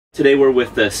Today we're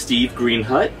with Steve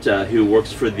Greenhut, who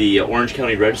works for the Orange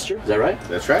County Register. Is that right?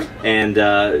 That's right. And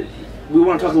we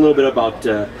want to talk a little bit about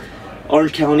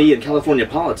Orange County and California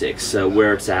politics,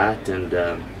 where it's at, and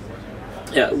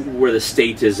where the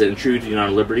state is intruding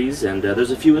on liberties. And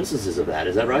there's a few instances of that.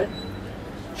 Is that right?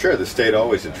 Sure. The state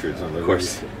always intrudes on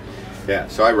liberties. Of course. Yeah.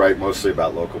 So I write mostly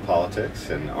about local politics,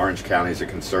 and Orange County is a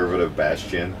conservative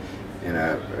bastion in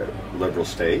a liberal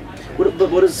state. What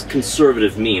does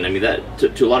conservative mean? I mean, that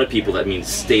to a lot of people that means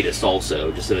statist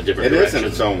also, just in a different direction. It is in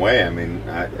its own way. I mean,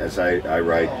 as I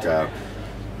write,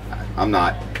 I'm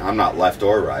not left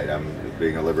or right. I'm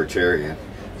being a libertarian.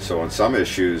 So on some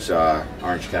issues,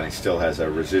 Orange County still has a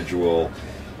residual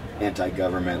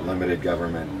anti-government, limited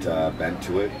government bent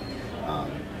to it.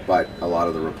 But a lot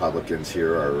of the Republicans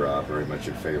here are very much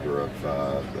in favor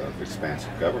of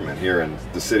expansive government. Here in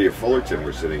the city of Fullerton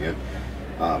we're sitting in,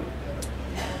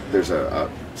 there's a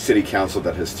city council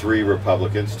that has 3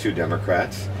 Republicans, 2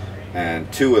 Democrats,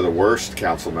 and 2 of the worst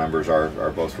council members are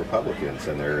both Republicans,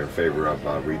 and they're in favor of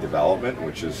redevelopment,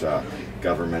 which is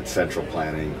government central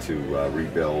planning to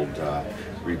rebuild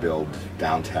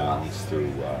downtowns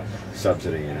through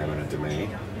subsidy and eminent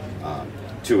domain.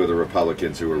 2 of the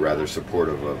Republicans who are rather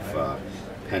supportive of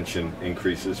pension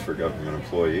increases for government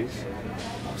employees.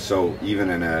 So even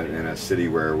in a city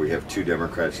where we have 2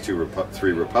 Democrats,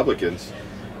 3 Republicans,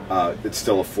 it's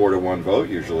still a 4-to-1 vote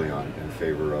usually in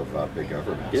favor of big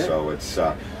government. Yeah. So it's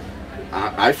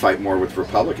I fight more with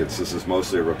Republicans. This is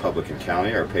mostly a Republican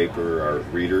county. Our paper, our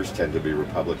readers tend to be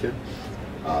Republican.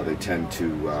 They tend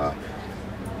to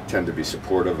be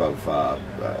supportive of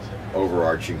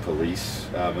overarching police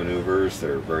maneuvers.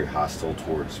 They're very hostile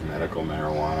towards medical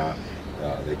marijuana.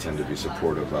 They tend to be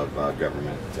supportive of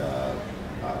government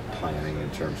planning in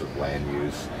terms of land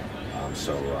use.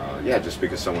 Yeah, just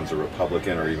because someone's a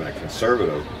Republican or even a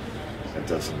conservative, it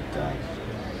doesn't.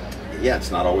 Yeah,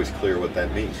 it's not always clear what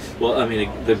that means. Well, I mean,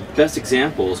 the best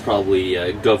example is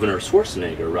probably Governor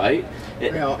Schwarzenegger, right?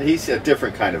 Well, he's a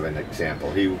different kind of an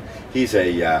example. He's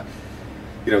a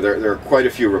you know, there are quite a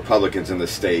few Republicans in the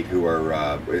state who are,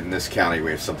 in this county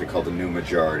we have something called the New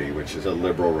Majority, which is a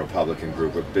liberal Republican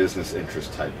group, a business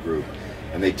interest type group,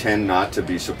 and they tend not to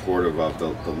be supportive of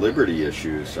the liberty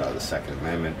issues, the Second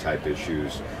Amendment type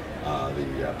issues,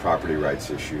 the property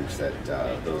rights issues that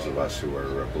those of us who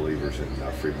are believers in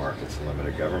free markets and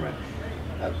limited government,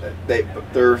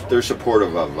 they're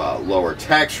supportive of lower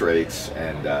tax rates,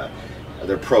 and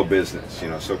they're pro-business, you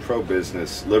know, so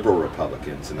pro-business liberal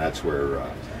Republicans, and that's where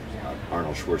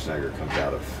Arnold Schwarzenegger comes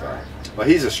out of. Well,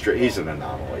 he's an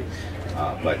anomaly,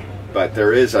 but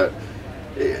there is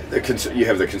you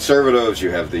have the conservatives,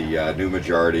 you have the New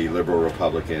Majority liberal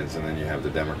Republicans, and then you have the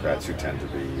Democrats who tend to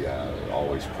be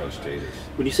always pro-statist.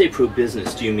 When you say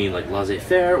pro-business, do you mean like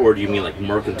laissez-faire, or do you mean like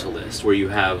mercantilist, where you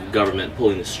have government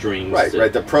pulling the strings? Right,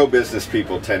 right. The pro-business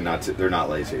people tend not to. They're not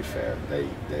laissez-faire.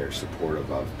 They are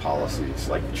supportive of policies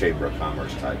like the Chamber of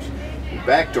Commerce types.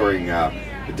 Back during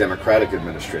the Democratic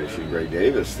administration, Gray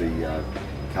Davis, the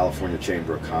California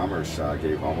Chamber of Commerce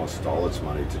gave almost all its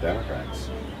money to Democrats.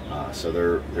 So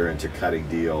they're into cutting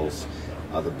deals.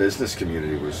 The business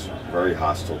community was very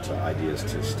hostile to ideas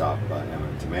to stop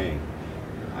eminent domain.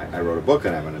 I wrote a book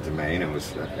on eminent domain and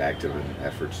was active in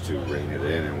efforts to rein it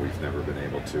in, and we've never been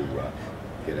able to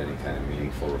get any kind of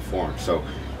meaningful reform. So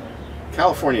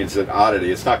California is an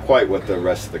oddity. It's not quite what the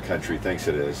rest of the country thinks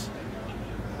it is,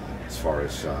 as far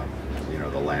as you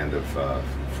know, the land of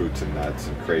fruits and nuts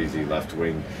and crazy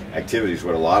left-wing activities,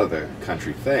 what a lot of the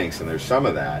country thinks, and there's some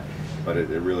of that. But it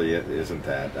really isn't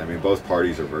that. I mean, both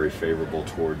parties are very favorable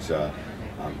towards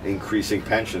increasing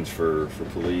pensions for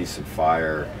police and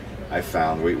fire. I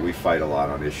found we fight a lot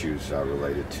on issues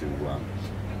related to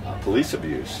police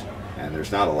abuse, and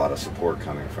there's not a lot of support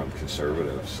coming from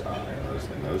conservatives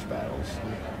in those battles.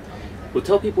 Well,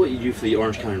 tell people what you do for the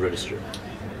Orange County Register.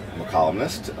 I'm a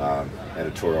columnist,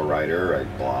 editorial writer.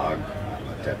 I blog. I'm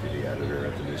a deputy editor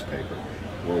at the newspaper.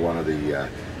 We're one of the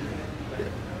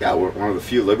we're one of the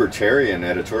few libertarian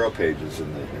editorial pages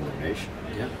in the nation.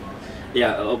 Yeah,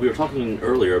 yeah. We were talking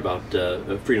earlier about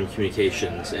Freedom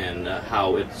Communications and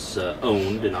how it's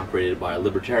owned and operated by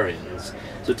libertarians.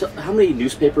 So, how many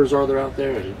newspapers are there out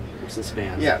there, and what's the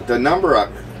span? Yeah, the number, I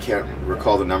can't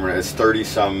recall the number. It's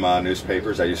 30-some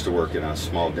newspapers. I used to work in a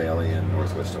small daily in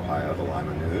Northwest Ohio, the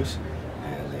Lima News,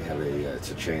 and they have it's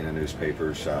a chain of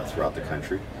newspapers throughout the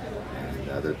country,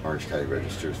 and the Orange County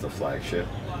Register is the flagship.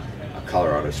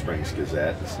 Colorado Springs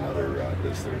Gazette is another,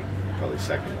 is their probably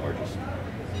second largest.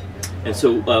 And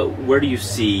so, where do you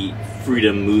see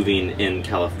freedom moving in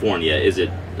California? Is it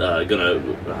going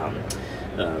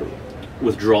to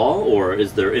withdraw, or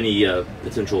is there any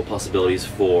potential possibilities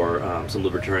for some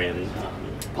libertarian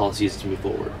policies to move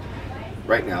forward?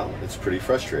 Right now, it's pretty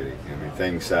frustrating. I mean,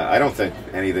 things. I don't think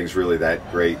anything's really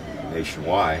that great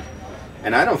nationwide,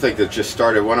 and I don't think that just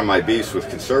started. One of my beefs with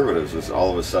conservatives is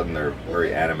all of a sudden they're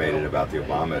very animated about the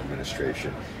Obama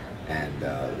administration and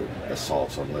the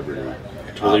assaults on liberty.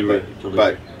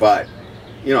 But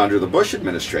you know, under the Bush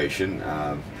administration,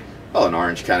 well, in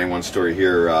Orange County, one story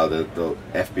here, the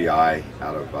FBI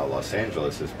out of Los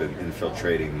Angeles has been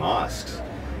infiltrating mosques.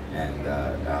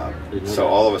 And so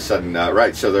all of a sudden,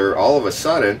 right, so they're all of a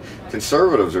sudden,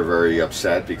 conservatives are very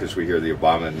upset because we hear the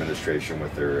Obama administration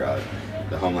with their,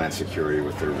 the Homeland Security,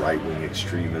 with their right-wing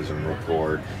extremism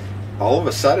report. All of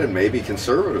a sudden, maybe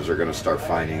conservatives are going to start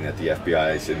finding that the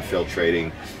FBI is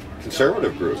infiltrating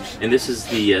conservative groups. And this is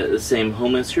the same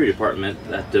Homeland Security Department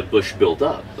that Bush built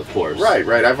up, of course. Right,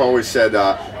 right. I've always said,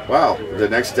 wow, the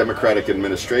next Democratic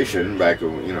administration, back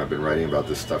when, you know, I've been writing about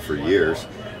this stuff for years,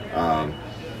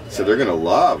 so they're going to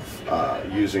love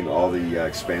using all the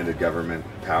expanded government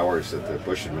powers that the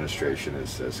Bush administration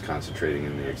is concentrating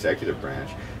in the executive branch.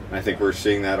 And I think we're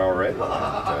seeing that already.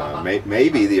 And,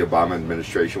 maybe the Obama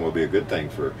administration will be a good thing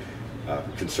for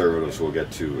conservatives. Will get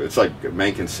to, it's like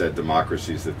Mencken said,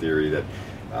 democracy is the theory that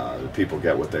the people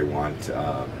get what they want, you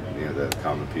know, the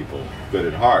common people, good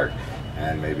and hard.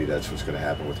 And maybe that's what's going to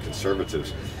happen with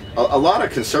conservatives. A lot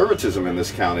of conservatism in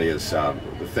this county is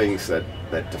the things that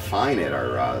define it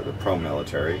are the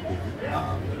pro-military,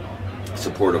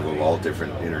 supportive of all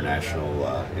different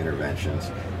international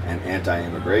interventions, and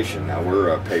anti-immigration. Now, we're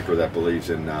a paper that believes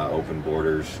in open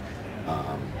borders,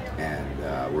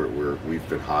 and we've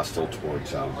been hostile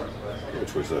towards,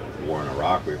 which was the war in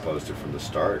Iraq. We opposed it from the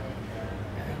start.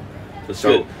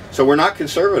 So we're not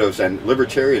conservatives, and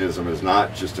libertarianism is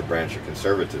not just a branch of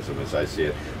conservatism as I see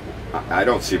it. I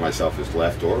don't see myself as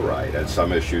left or right. At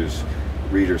some issues,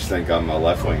 readers think I'm a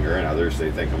left-winger, and others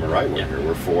they think I'm a right-winger.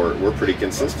 Yeah. We're pretty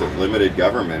consistent. Limited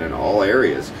government in all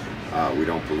areas. We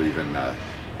don't believe in.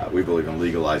 We believe in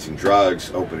legalizing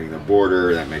drugs, opening the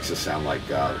border. That makes us sound like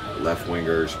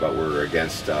left-wingers, but we're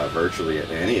against virtually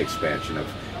any expansion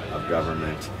of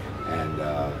government, and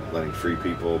letting free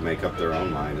people make up their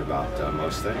own mind about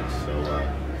most things. So,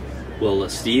 well,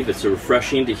 Steve, it's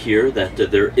refreshing to hear that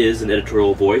there is an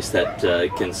editorial voice that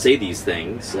can say these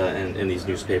things in these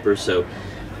newspapers. So,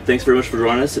 thanks very much for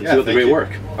joining us, and keep up the great work.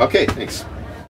 Okay, thanks.